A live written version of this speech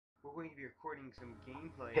we're going to be recording some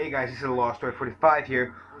gameplay. Hey guys, this is the Lost Story 45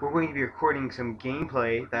 here. We're going to be recording some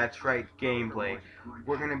gameplay. That's right, gameplay.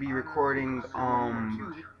 We're going to be recording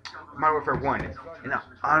Modern Warfare 1 in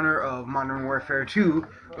honor of Modern Warfare 2.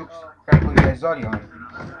 Oops, gotta put you guys' audio on.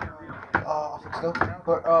 I'll fix it up.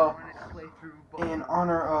 But in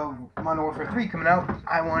honor of Modern Warfare 3 coming out,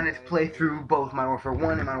 I wanted to play through both Modern Warfare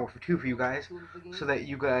 1 and Modern Warfare 2 for you guys, so that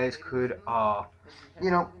you guys could,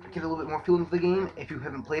 you know, get a little bit more feeling for the game if you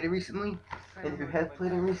haven't played it recently. And if you have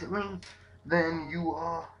played it recently, then you,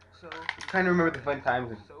 kind of remember the fun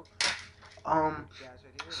times.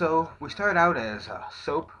 So we started out as,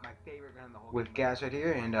 Soap, with Gas right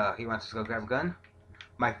here, and, he wants to go grab a gun.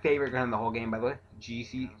 My favorite gun in the whole game, by the way,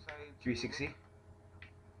 GC 360.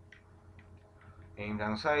 Aim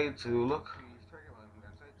down the sight to look.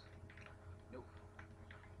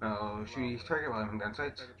 No, shoot his target while aiming down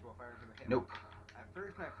sights. Nope.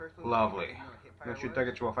 Lovely. No, shoot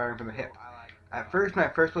targets while firing from the hip. At first, when I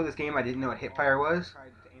first played this game, I didn't know what hip fire was,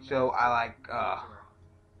 so I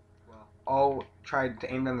all tried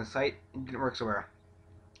to aim down the sight. It didn't work so well.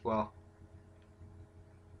 Well.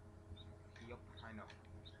 Yup, I know.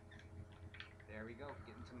 There we go.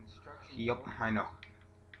 Getting some instructions. Yup, I know.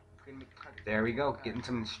 There we go. Getting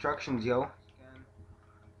some instructions, yo.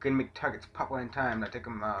 Gonna make targets pop one time. Now take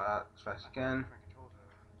them out as fast as I can.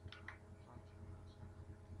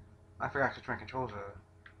 I forgot to try controls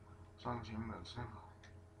as long as you remember it's simple.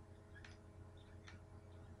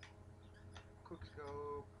 Quick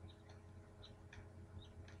scope.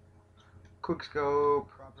 Quick scope.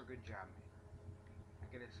 Proper good job, man.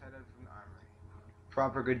 I get a sight on from the armory.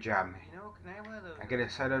 Proper good job, man. You know, can I have one of those? I get a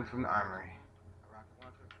sight on from the armory. A rocket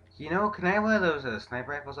launcher? You know, can I have one of those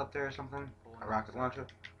sniper rifles up there or something? A rocket launcher?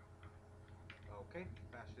 Okay,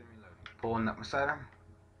 faster than reloading. Pulling up my sidearm.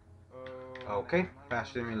 Okay,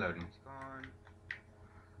 faster than reloading.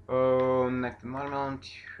 Oh, next watermelon,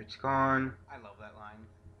 it's gone. I love that line.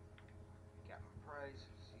 Captain Price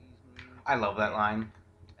sees me. I love that line.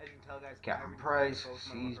 As you can tell, guys, Captain Price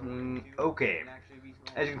sees me. Okay.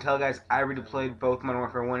 As you can tell, guys, I already played both Modern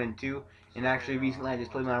Warfare 1 and 2, and actually recently I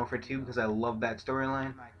just played Modern Warfare 2 because I love that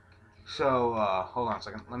storyline. So, hold on a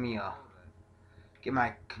second. Let me, get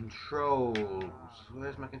my controls.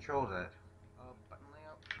 Where's my controls at? Button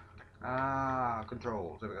layout.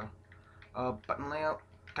 Controls. There we go. Button layout.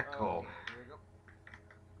 Tactical. There we go.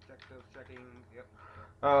 Check those checking. Yep.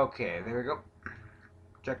 Okay, there we go.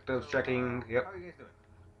 Check those checking. Yep. How are you guys doing?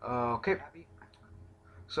 Okay. Happy?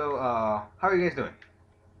 So, how are you guys doing?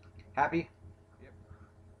 Happy? Yep.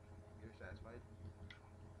 You're satisfied?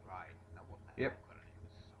 Right. Now what the hell kind of name is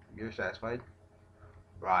so? You're satisfied?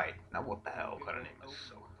 Right. Now what the hell kind of name is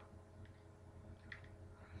so?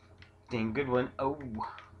 Dang, good one. Oh.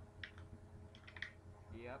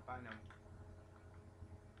 Yep, I know.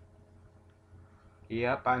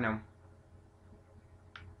 Yep, I know.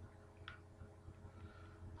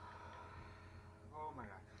 Oh my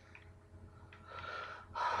god.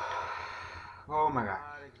 Oh my god.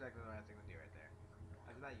 Not exactly the right thing to do right there.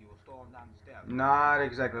 After that, you will storm down the stairs. Not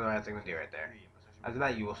exactly the right thing to do right there. After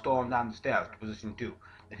that, you will storm down the stairs to position 2,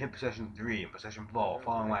 then hit position 3 and position 4,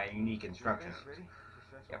 following my unique instructions.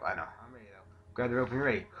 Yep, I know. I'm ready though. Grab the rope and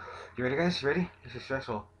ready. You ready, guys? You ready? This is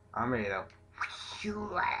stressful. I'm ready though.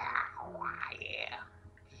 Yeah.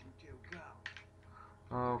 Position 2,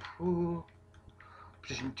 go.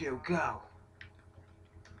 Position 2, go.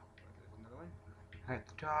 There's another one. Hit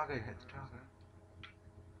the target, hit the target.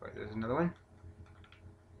 Wait, there's another one?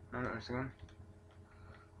 No, there's the one.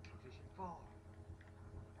 Position 4.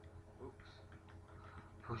 Oops.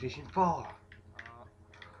 Position 4.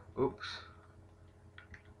 Oops.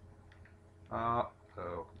 Oh.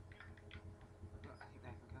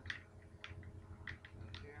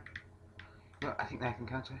 No, I think I can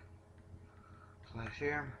counter. Slash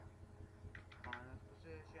here.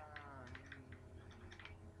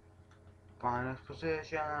 Finals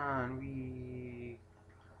position. We.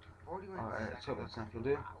 Alright, so that's not will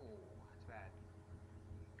do.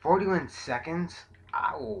 41 seconds?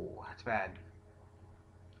 Ow, that's bad.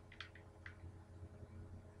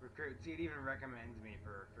 Recruit, see, it even recommends me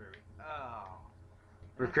for recruit. Oh.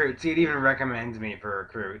 Recruit, see, it even recommends me for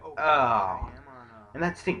recruit. Oh. And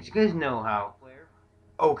that stinks. You guys know how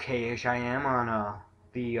okay-ish I am on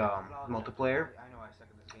the multiplayer.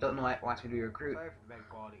 Don't know why it wants me to be a recruit,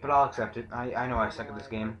 but I'll accept it. I know I suck at this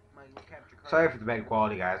game. Sorry for the bad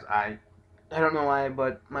quality, guys. I don't know why,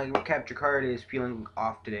 but my capture card is feeling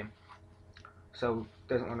off today, so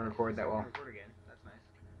doesn't want to record that well.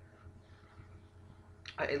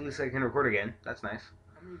 At least I can record again. That's nice.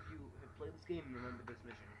 How many of you have played this game and remember this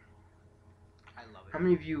mission? I love it. How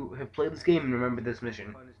many of you have played this game and remember this mission?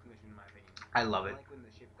 Funnest mission I love it.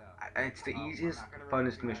 It's the easiest,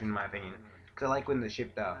 funnest mission in my opinion. Cause I like when the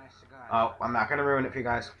ship Oh, I'm not gonna ruin it for you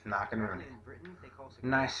guys. I'm not gonna ruin it.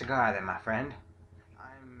 Nice cigar then, my friend.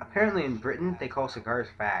 Apparently in Britain they call cigars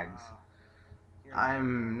fags.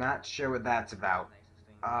 I'm not sure what that's about.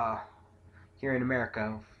 Here in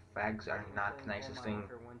America, fags are not the nicest thing.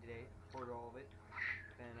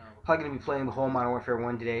 Probably gonna be playing the whole Modern Warfare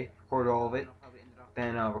 1 today, record all of it,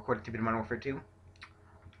 then record a bit of Modern Warfare 2,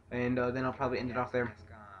 and then I'll probably end it off there.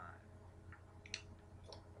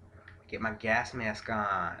 Get my gas mask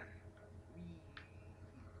on.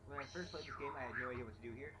 When I first played this game, I had no idea what to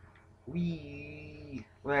do here.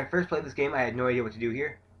 When I first played this game, I had no idea what to do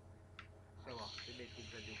here.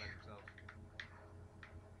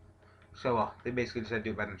 They basically just had to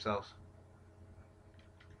do it by themselves.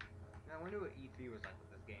 Now I wonder what E3 was like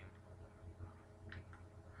with this game.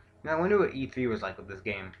 Now I wonder what E3 was like with this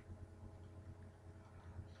game.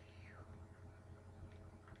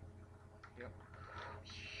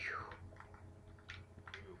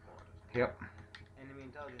 Yep. Enemy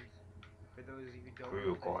intelligence. For those of you who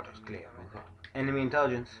don't know, enemy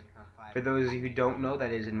intelligence. For those of you who don't know,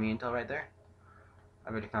 that is enemy intel right there.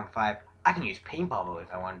 I've already found 5. I can use paintball though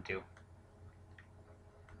if I wanted to.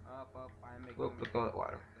 Up, I'm making look at that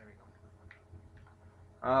water. There we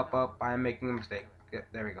go. Up, I'm making a mistake. Yep,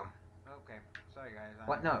 there we go. Okay, sorry guys.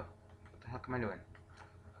 What? No. What the heck am I doing?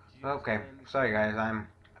 Okay, sorry guys. I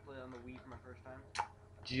played on the Wii for my first time.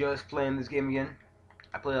 Just playing this game again.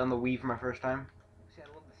 I played on the Wii for my first time. See, I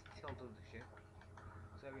love this tilt of the ship.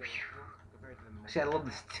 I love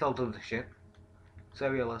this tilt of the ship. So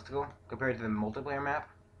realistical compared to the multiplayer map.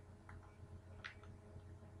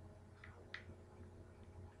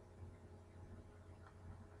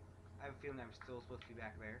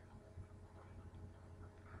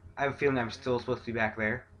 I have a feeling I'm still supposed to be back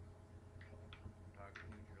there.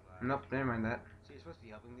 Nope, never mind that. See, you're supposed to be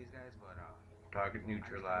helping these guys, but target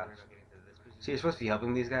neutralized. See, you're supposed to be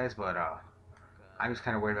helping these guys, but I'm just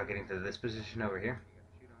kind of worried about getting to this position over here.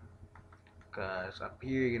 Cause up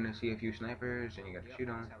here you're gonna see a few snipers, and you got to shoot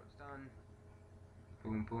them.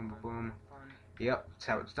 Boom, boom, boom, boom. Yep, that's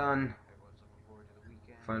how it's done.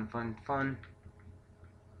 Fun, fun, fun.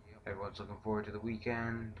 Everyone's looking forward to the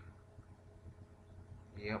weekend.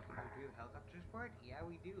 Yep. Oh, do we have helicopter support? Yeah,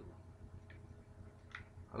 we do.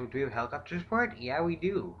 Oh, do we have helicopter support? Yeah, we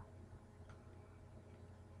do.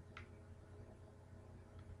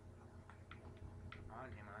 On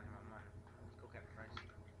him, I'm on. Let's go, Captain Price.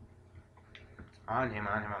 On him,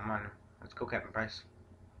 I'm on. Let's go, Captain Price.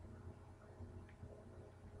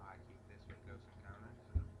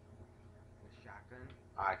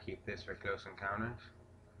 I keep this for close encounters.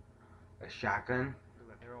 A shotgun.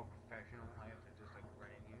 Look, they're all professional. I have to just like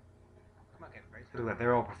run in here. Come on, Captain Price. Look,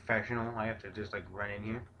 they're all professional. I have to just like run in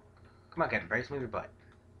here. Come on, Captain Price, move your butt.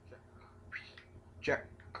 Check.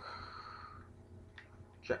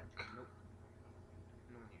 Check.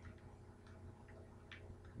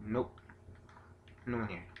 Nope. No one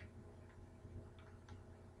here.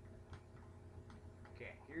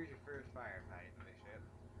 Okay, here's your first firefight in the ship.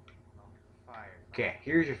 Okay,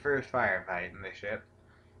 here's your first firefight in the ship.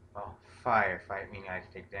 Oh, firefight meaning I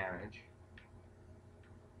can take damage.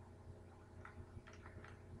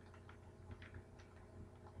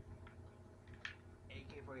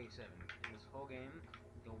 AK-47. In this whole game,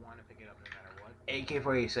 you'll want to pick it up no matter what.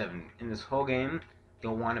 AK-47. In this whole game,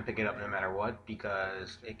 you'll want to pick it up no matter what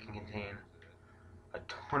because it can contain a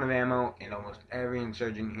ton of ammo and almost every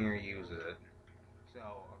insurgent here uses it.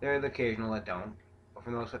 There are the occasional that don't, but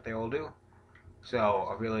for the most part they all do. So,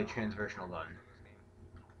 a really transversal gun.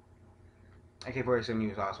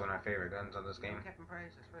 AK-47 is also one of my favorite guns on this game. Captain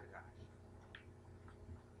Price, I swear to gosh.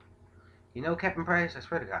 You know, Captain Price, I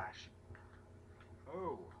swear to gosh.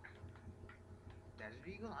 Oh. Desert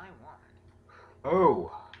Eagle, I want.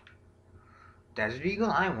 Oh. Desert Eagle,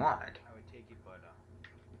 I want. I would take it, but,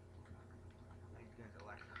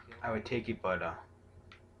 I would take it, but, I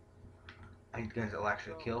think guys will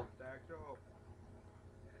actually kill.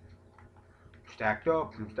 Stacked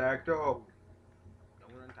up, I'm stacked up. No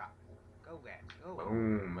one on top. Go, gas, go.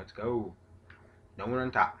 Boom, let's go. No one on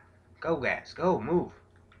top. Go, gas, go, move.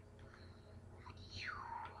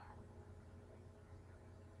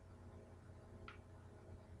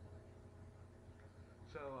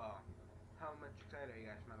 So, how much excited are you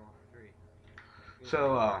guys for Modern Warfare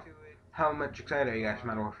 3? How much excited are you guys for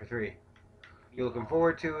Modern Warfare 3? You looking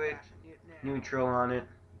forward to it? Neutral on it?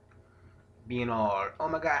 Being all, oh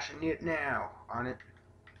my gosh, I need it now on it?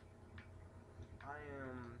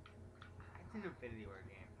 It's an Infinity War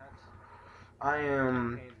game.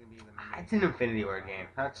 It's an Infinity War game.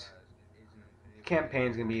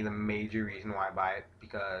 campaign's gonna be the major reason why I buy it,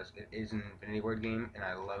 because it is an Infinity Ward game, and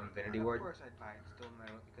I love Infinity Ward. Of course I'd buy it still, no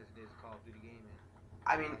matter what, because it is a Call of Duty game.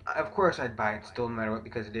 I mean, of course I'd buy it still, no matter what,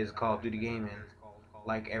 because it is a Call of Duty game, and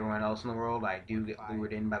like everyone else in the world, I do get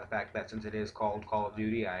lured in by the fact that since it is called Call of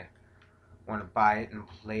Duty, I want to buy it and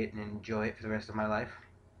play it and enjoy it for the rest of my life.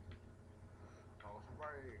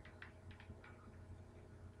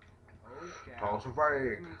 Toss and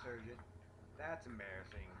break. That's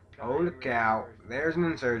embarrassing. Oh, look out. There's an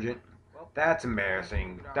insurgent. That's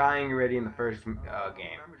embarrassing. Dying already in the first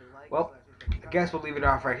game. Well, I guess we'll leave it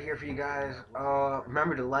off right here for you guys.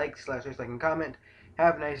 Remember to like, /dislike, and comment.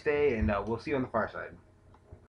 Have a nice day, and we'll see you on the far side.